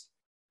highs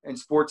and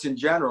sports in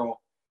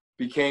general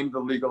became the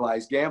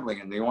legalized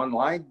gambling and the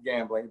online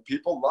gambling.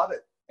 People love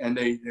it. And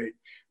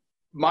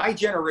my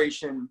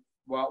generation,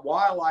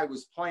 while I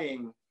was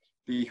playing,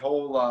 the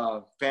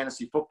whole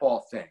fantasy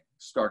football thing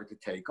started to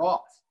take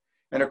off.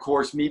 And of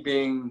course, me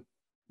being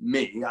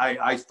me,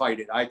 I fight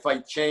it. I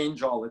fight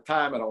change all the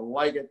time. I don't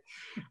like it.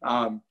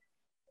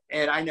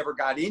 And I never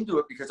got into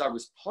it because I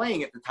was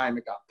playing at the time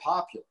it got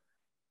popular.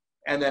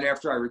 And then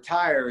after I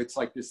retire, it's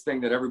like this thing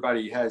that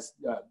everybody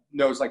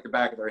knows like the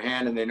back of their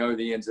hand, and they know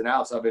the ins and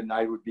outs of it. And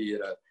I would be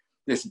at a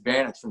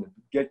disadvantage from the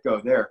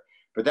get-go there.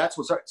 But that's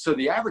so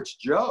the average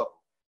Joe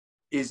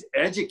is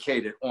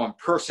educated on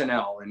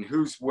personnel and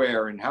who's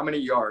where and how many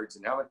yards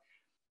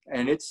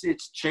and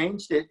it's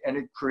changed it, and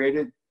it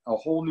created a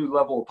whole new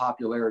level of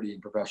popularity in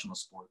professional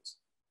sports.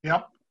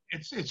 Yep.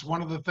 It's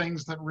one of the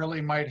things that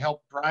really might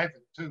help drive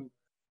it too.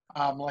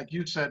 Like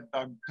you said,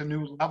 Doug, to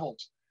new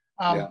levels.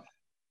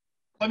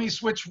 Let me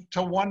switch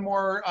to one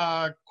more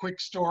quick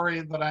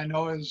story that I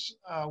know is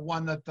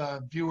one that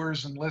the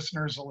viewers and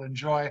listeners will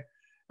enjoy.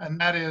 And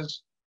that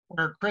is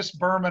where Chris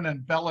Berman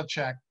and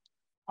Belichick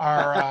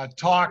are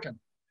talking.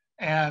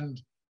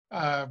 And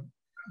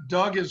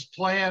Doug is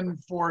playing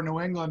for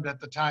New England at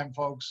the time,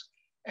 folks.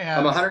 And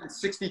I'm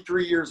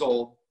 163 years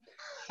old.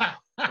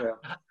 Yeah.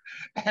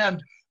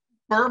 And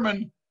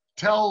Berman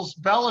tells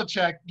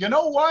Belichick, you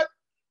know what?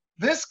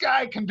 This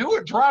guy can do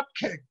a drop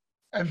kick.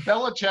 And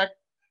Belichick,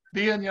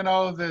 being, you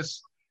know,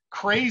 this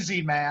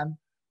crazy man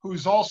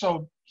who's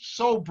also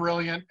so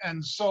brilliant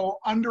and so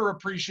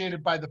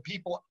underappreciated by the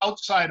people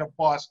outside of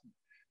Boston.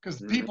 Because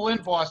the people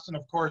in Boston,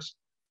 of course,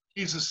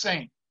 he's a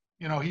saint.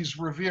 You know, he's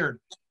revered.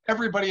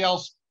 Everybody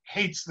else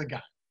hates the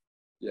guy.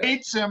 Yeah.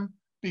 Hates him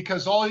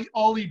because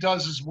all he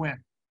does is win.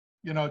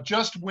 You know,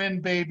 just win,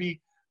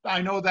 baby.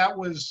 I know that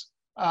was,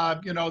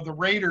 you know, the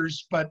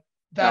Raiders, but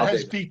that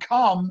has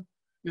become,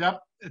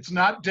 it's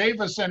not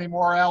Davis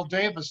anymore, Al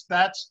Davis.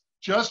 That's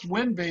just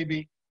win,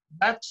 baby.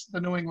 That's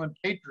the New England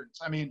Patriots.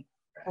 I mean,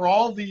 for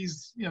all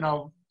these, you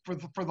know,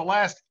 for the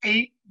last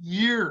 8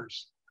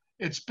 years,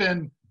 it's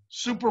been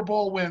Super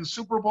Bowl win,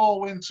 Super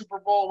Bowl win, Super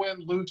Bowl win,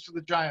 lose to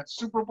the Giants.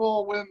 Super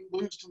Bowl win,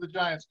 lose to the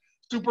Giants.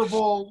 Super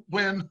Bowl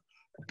win,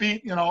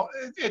 beat,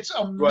 it's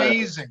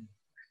amazing.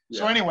 Yeah.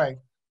 So anyway,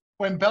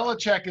 when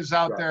Belichick is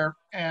out there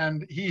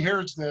and he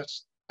hears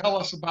this, tell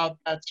us about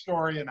that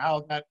story and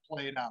how that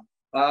played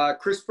out.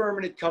 Chris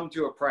Berman had come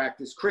to a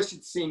practice. Chris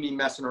had seen me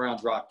messing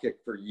around drop kick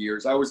for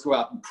years. I always go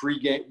out in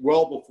pregame,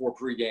 well before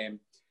pregame,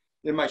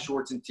 in my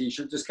shorts and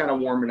t-shirt, just kind of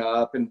warming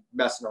up and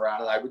messing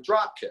around, and I would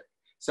drop kick,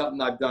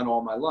 something I've done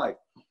all my life.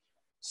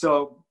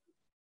 So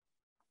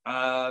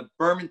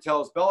Berman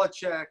tells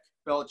Belichick.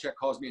 Belichick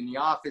calls me in the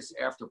office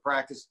after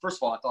practice. First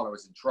of all, I thought I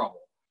was in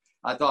trouble.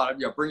 I thought,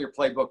 bring your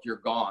playbook, you're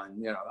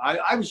gone.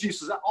 I was used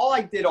to that. All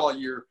I did all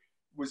year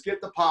was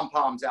get the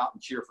pom-poms out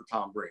and cheer for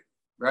Tom Brady,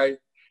 right?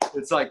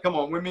 It's like, come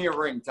on, win me a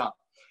ring, Tom.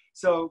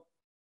 So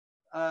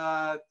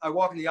I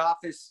walk in the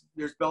office.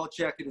 There's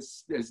Belichick at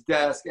his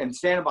desk, and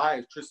standing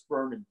behind is Chris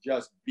Berman,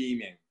 just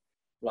beaming.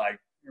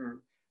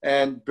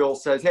 And Bill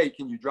says, hey,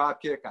 can you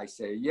drop kick? I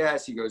say,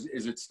 yes. He goes,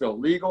 is it still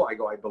legal? I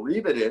go, I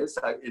believe it is.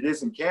 It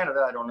is in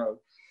Canada. I don't know.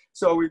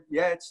 So,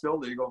 it's still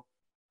legal.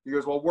 He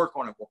goes, well, work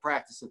on it. We'll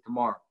practice it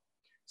tomorrow.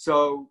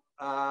 So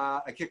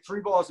I kicked 3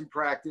 balls in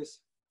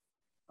practice.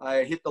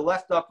 I hit the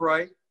left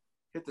upright,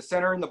 hit the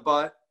center in the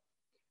butt,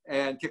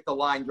 and kicked the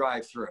line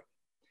drive through.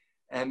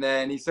 And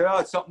then he said,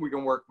 it's something we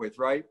can work with,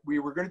 right? We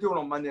were going to do it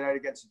on Monday night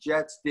against the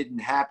Jets. Didn't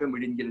happen. We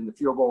didn't get in the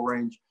field goal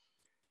range.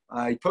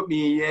 He put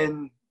me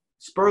in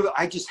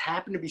I just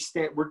happened to be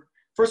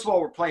first of all,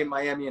 we're playing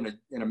Miami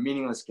in a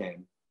meaningless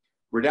game.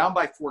 We're down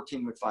by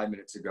 14 with 5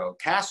 minutes to go.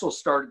 Castle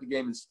started the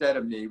game instead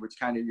of me, which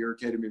kind of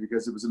irritated me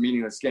because it was a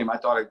meaningless game. I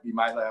thought it'd be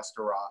my last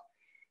hurrah.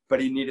 But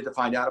he needed to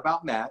find out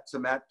about Matt, so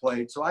Matt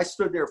played. So I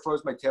stood there,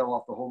 froze my tail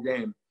off the whole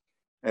game.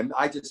 And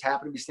I just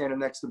happened to be standing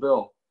next to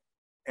Bill.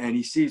 And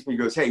he sees me, he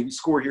goes, hey, we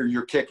scored here,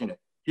 you're kicking it.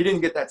 He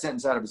didn't get that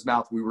sentence out of his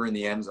mouth. We were in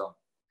the end zone.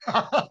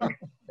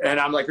 And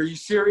I'm like, are you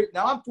serious?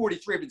 Now I'm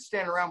 43. I've been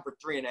standing around for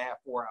 3.5,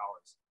 4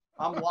 hours.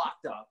 I'm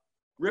locked up,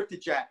 rip the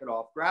jacket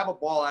off, grab a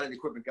ball out of the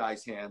equipment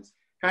guy's hands,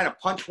 kind of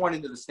punch one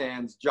into the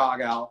stands,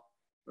 jog out,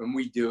 and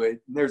we do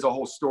it. And there's a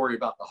whole story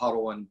about the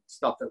huddle and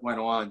stuff that went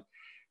on.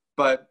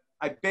 But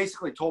I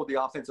basically told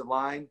the offensive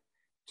line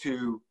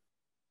to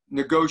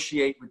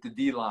negotiate with the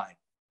D-line.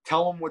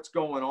 Tell them what's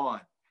going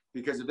on.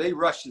 Because if they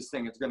rush this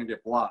thing, it's going to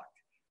get blocked.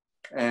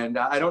 And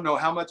I don't know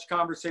how much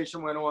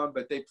conversation went on,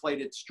 but they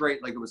played it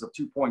straight like it was a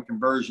 2-point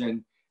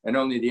conversion, and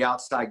only the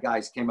outside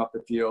guys came up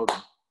the field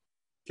and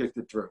kicked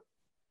it through.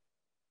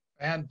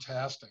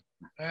 Fantastic.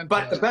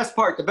 But the best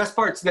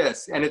part's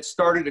this, and it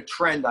started a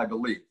trend, I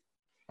believe.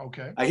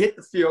 Okay. I hit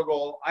the field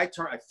goal. I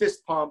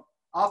fist pump.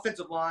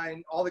 Offensive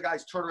line, all the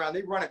guys turn around.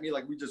 They run at me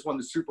like we just won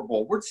the Super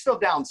Bowl. We're still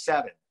down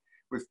 7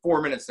 with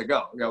 4 minutes to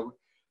go.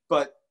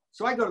 But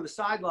so I go to the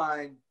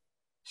sideline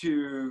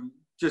I'm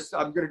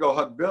going to go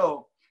hug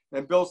Bill.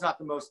 And Bill's not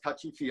the most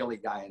touchy-feely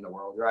guy in the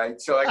world, right?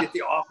 So I get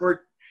the awkward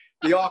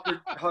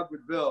hug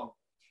with Bill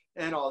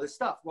and all this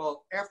stuff.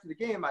 Well, after the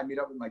game, I meet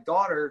up with my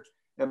daughter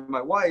and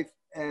my wife,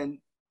 and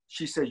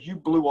she says, you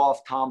blew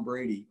off Tom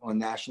Brady on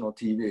national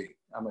TV.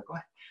 I'm like,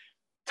 what?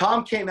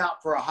 Tom came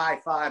out for a high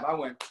five. I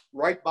went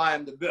right by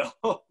him to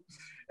Bill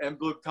and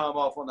blew Tom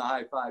off on the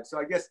high five. So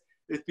I guess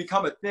it's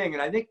become a thing.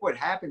 And I think what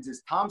happens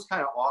is Tom's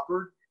kind of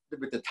awkward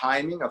with the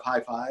timing of high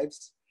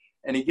fives,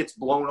 and he gets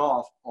blown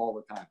off all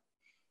the time.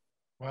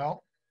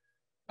 Well,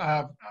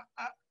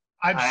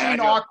 I've seen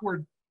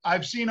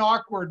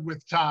awkward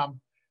with Tom,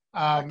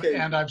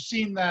 and I've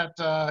seen that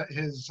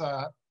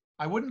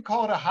I wouldn't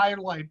call it a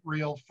highlight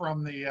reel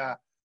from the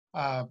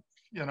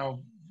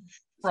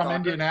from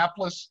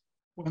Indianapolis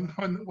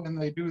when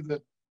they do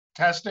the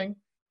testing,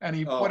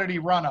 and what did he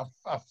run, a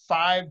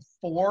 5.4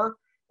 or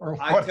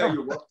what? I tell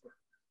you what,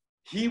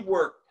 he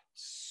worked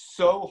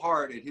so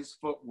hard at his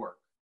footwork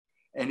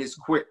and his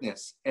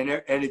quickness, and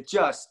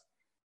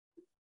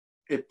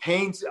it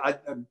pains.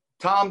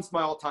 Tom's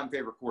my all-time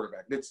favorite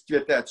quarterback. Let's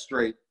get that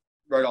straight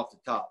right off the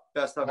top.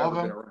 Best I've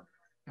ever been around.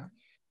 Yeah.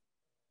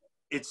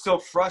 It's so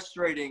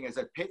frustrating as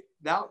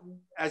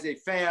a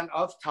fan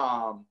of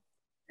Tom,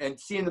 and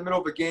seeing the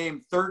middle of a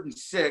game, 3rd and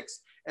 6,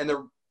 and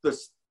the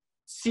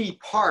sea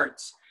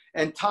parts,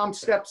 and Tom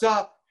steps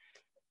up.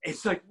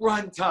 It's like,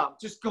 run, Tom.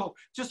 Just go.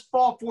 Just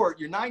fall for it.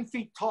 You're 9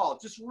 feet tall.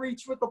 Just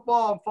reach with the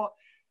ball and fall.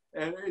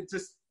 And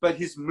but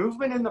his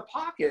movement in the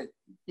pocket,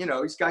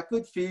 he's got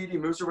good feet. He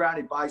moves around.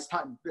 He buys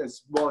time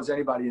as well as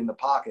anybody in the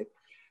pocket.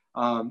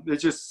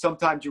 It's just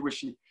sometimes you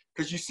wish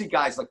because you see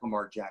guys like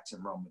Lamar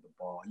Jackson run with the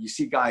ball. You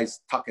see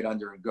guys tuck it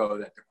under and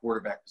go at the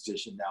quarterback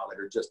position now that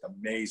are just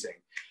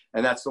amazing.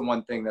 And that's the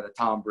one thing that a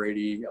Tom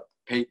Brady, a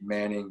Peyton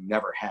Manning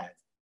never had.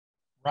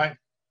 Right.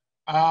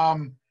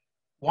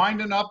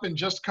 Winding up in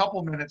just a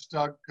couple minutes,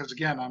 Doug, because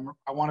again,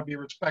 I want to be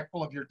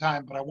respectful of your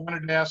time, but I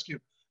wanted to ask you,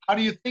 how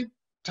do you think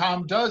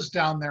Tom does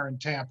down there in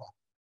Tampa?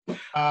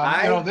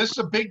 This is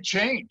a big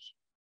change.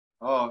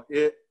 Oh,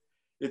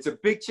 it's a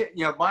big change.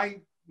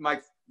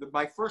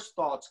 My first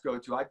thoughts go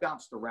to, I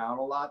bounced around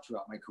a lot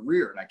throughout my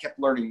career, and I kept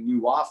learning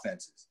new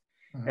offenses.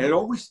 Mm-hmm. And it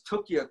always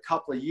took you a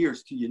couple of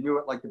years till you knew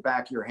it like the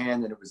back of your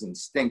hand, and it was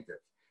instinctive.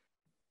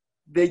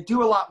 they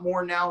do a lot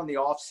more now in the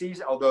off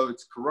season, although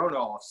it's Corona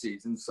off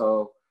season.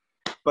 So,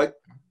 but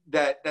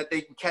that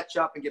they can catch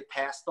up and get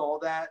past all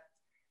that.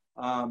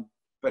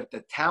 But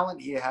the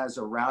talent he has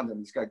around him,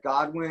 he's got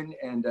Godwin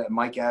and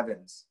Mike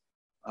Evans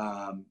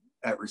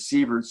at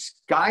receivers,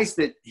 guys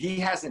that he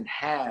hasn't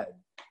had.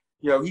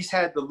 You know, he's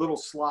had the little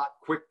slot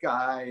quick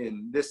guy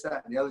and this,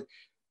 that, and the other.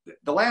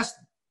 The last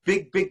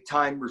big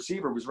time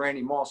receiver was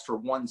Randy Moss for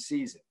one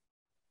season.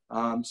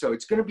 So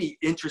it's going to be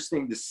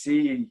interesting to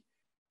see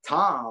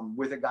Tom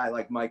with a guy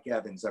like Mike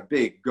Evans, a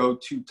big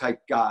go-to type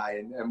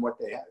guy, and what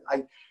they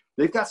have.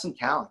 They've got some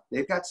talent.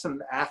 They've got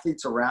some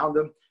athletes around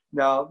them.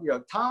 Now, you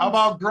know, Tom. How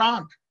about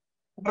Gronk?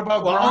 What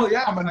about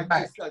Gronk coming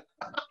back?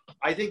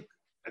 I think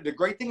the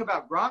great thing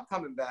about Gronk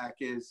coming back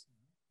is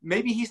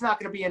maybe he's not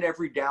going to be an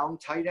every down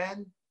tight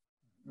end.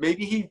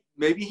 Maybe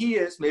he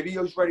is. Maybe he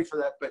was ready for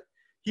that. But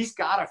he's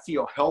got to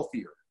feel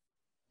healthier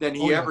than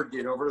he ever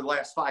did over the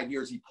last 5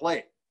 years he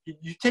played.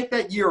 You take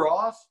that year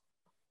off,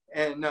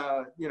 and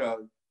you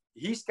know,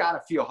 he's got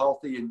to feel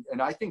healthy.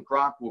 And I think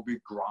Gronk will be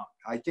Gronk.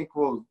 I think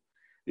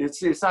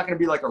it's not going to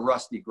be like a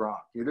rusty Gronk.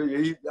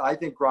 I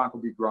think Gronk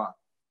will be Gronk.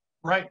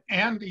 Right,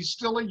 and he's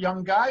still a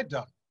young guy,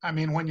 Doug. I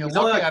mean, when you he's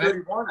look only at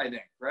 31, I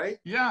think, right?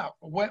 Yeah,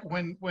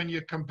 when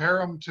you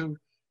compare him to,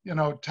 you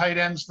know, tight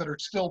ends that are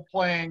still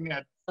playing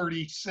at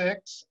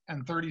 36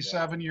 and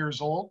 37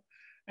 years old,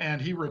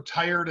 and he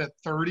retired at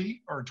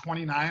 30 or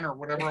 29 or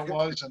whatever it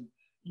was, and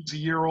he's a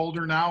year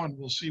older now, and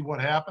we'll see what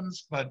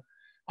happens. But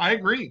I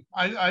agree.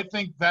 I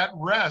think that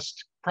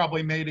rest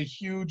probably made a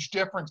huge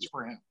difference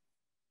for him.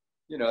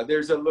 You know,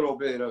 there's a little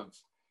bit of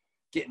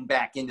getting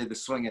back into the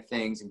swing of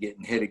things and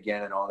getting hit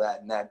again and all that,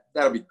 and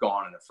that'll be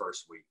gone in the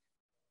first week.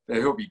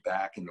 He'll be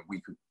back in the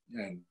week,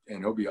 and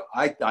he'll be.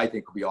 I think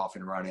he'll be off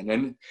and running.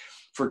 And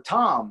for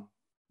Tom,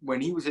 when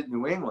he was at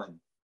New England,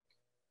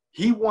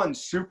 he won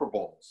Super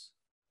Bowls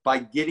by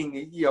getting.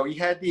 You know, he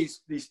had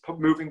these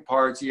moving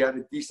parts. He had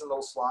a decent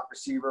little slot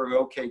receiver,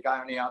 okay guy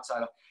on the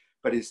outside,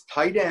 but his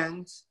tight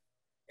ends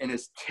and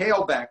his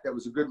tailback that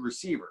was a good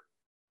receiver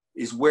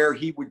is where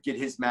he would get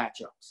his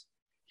matchups.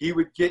 He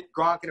would get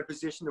Gronk in a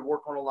position to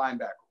work on a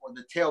linebacker, or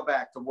the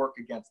tailback to work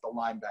against the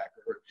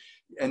linebacker.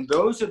 And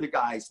those are the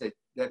guys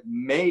that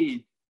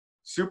made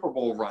Super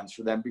Bowl runs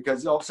for them,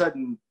 because all of a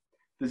sudden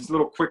these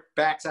little quick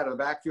backs out of the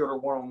backfield are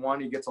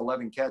one-on-one. He gets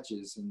 11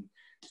 catches, and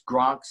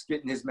Gronk's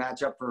getting his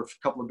matchup for a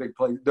couple of big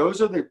plays.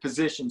 Those are the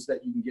positions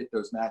that you can get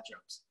those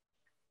matchups.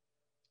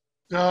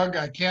 Doug,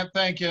 I can't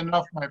thank you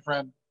enough, my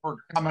friend, for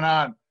coming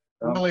on.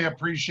 Really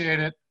appreciate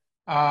it.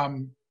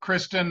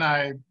 Kristen,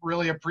 I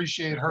really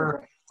appreciate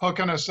her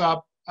hooking us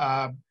up.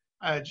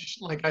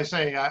 Like I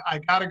say, I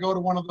got to go to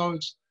one of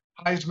those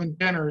Heisman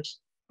dinners.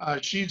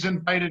 She's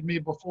invited me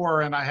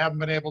before, and I haven't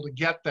been able to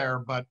get there,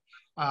 but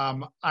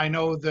I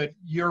know that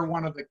you're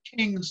one of the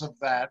kings of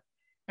that,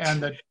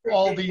 and that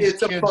all these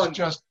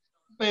kids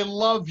they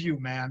love you,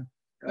 man.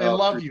 They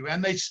love you,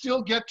 and they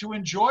still get to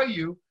enjoy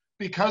you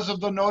because of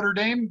the Notre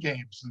Dame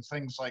games and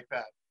things like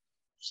that.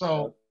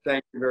 So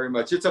thank you very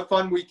much. It's a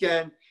fun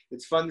weekend.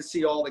 It's fun to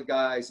see all the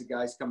guys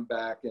come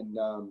back, and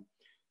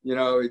you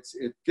know, it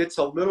gets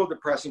a little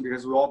depressing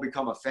because we all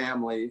become a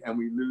family and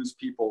we lose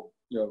people,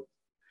 you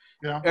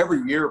know,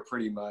 every year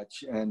pretty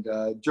much. And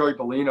Joey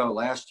Bellino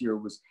last year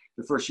was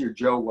the first year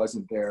Joe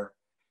wasn't there.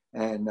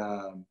 And,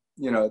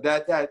 you know,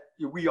 that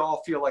we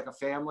all feel like a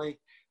family,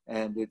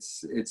 and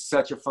it's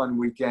such a fun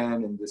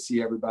weekend, and to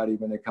see everybody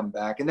when they come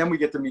back. And then we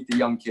get to meet the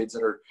young kids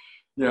that are,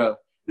 you know,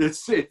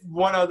 it's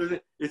one other thing.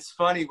 It's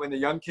funny when the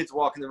young kids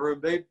walk in the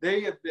room,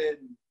 they have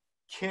been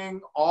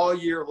king all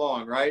year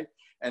long, right?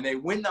 And they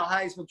win the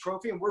Heisman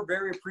Trophy, and we're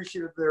very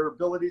appreciative of their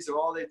abilities and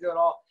all they do and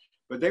all.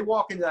 But they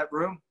walk into that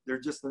room, they're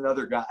just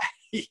another guy.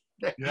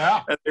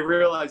 Yeah. And they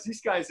realize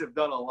these guys have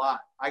done a lot.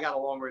 I got a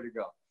long way to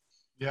go.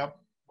 Yep.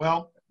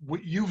 Well,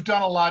 you've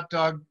done a lot,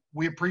 Doug.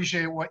 We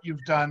appreciate what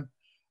you've done.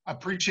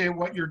 Appreciate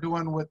what you're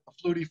doing with the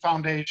Flutie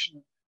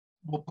Foundation.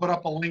 We'll put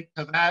up a link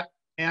to that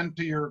and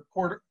to your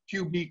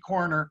QB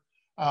Corner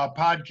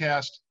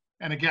podcast.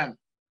 And again,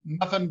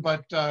 nothing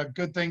but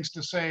good things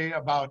to say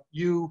about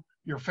you,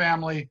 your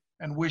family,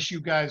 and wish you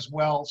guys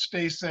well.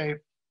 Stay safe,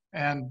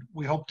 and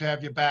we hope to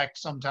have you back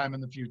sometime in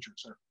the future,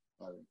 sir.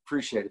 I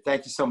appreciate it.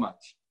 Thank you so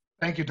much.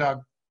 Thank you,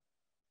 Doug.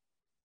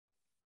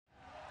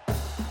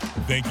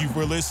 Thank you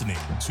for listening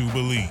to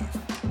Believe.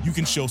 You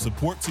can show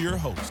support to your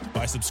host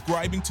by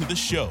subscribing to the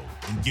show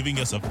and giving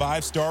us a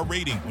 5-star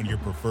rating on your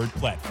preferred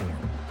platform.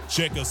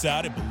 Check us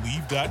out at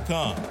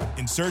Believe.com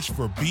and search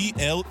for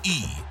BLEAV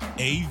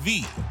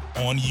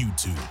on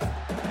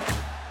YouTube.